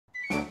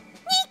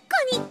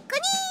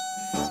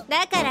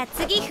だから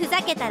次ふ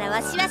ざけたら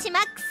わしわしマ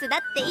ックスだ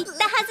って言った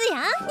はずや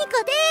ん。ニコ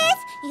で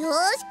す。よー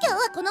し、今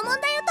日はこの問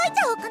題を解いち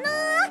ゃおうかな。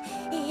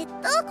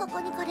ここ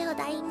にこれを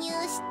代入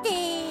し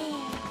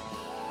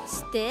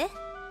て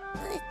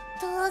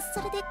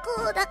それで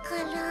こうだか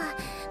ら、ニ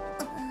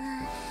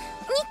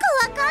コ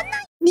わかん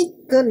ない。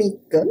Nico,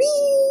 Nico, me.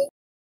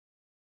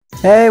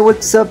 Hey,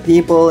 what's up,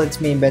 people? It's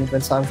me,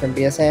 Benjamin Song from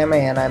BSM,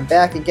 and I'm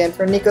back again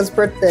for Nico's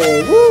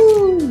birthday.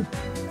 Woo!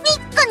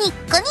 Nico,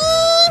 Nico, ni.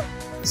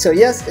 So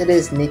yes, it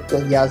is Nico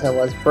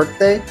Yazawa's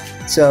birthday.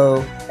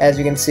 So as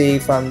you can see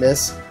from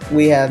this,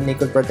 we have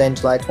Nico's birthday on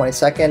July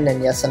 22nd,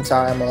 and yes, I'm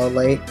sorry I'm a little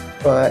late,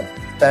 but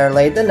better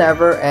late than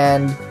never.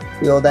 And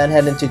we will then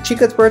head into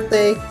Chica's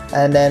birthday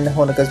and then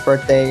Honoka's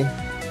birthday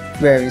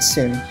very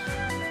soon.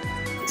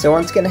 So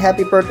once again,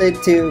 happy birthday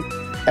to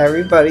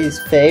everybody's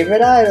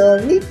favorite idol,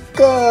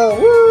 Nico!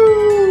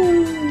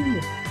 Woo!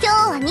 今日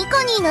はニ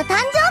コニーの誕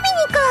生日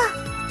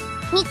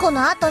ニコ。ニコ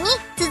の後に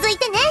続い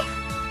てね。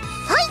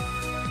はい。ニ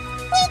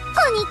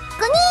コニ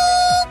コニ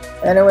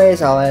ー。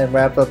 Anyways, I'll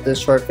wrap up this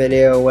short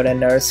video with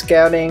another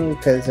scouting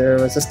because there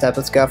was a step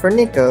of scout for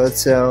Nico.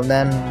 So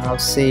then I'll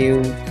see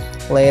you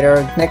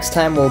later. Next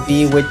time we'll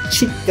be with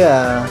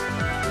Chica.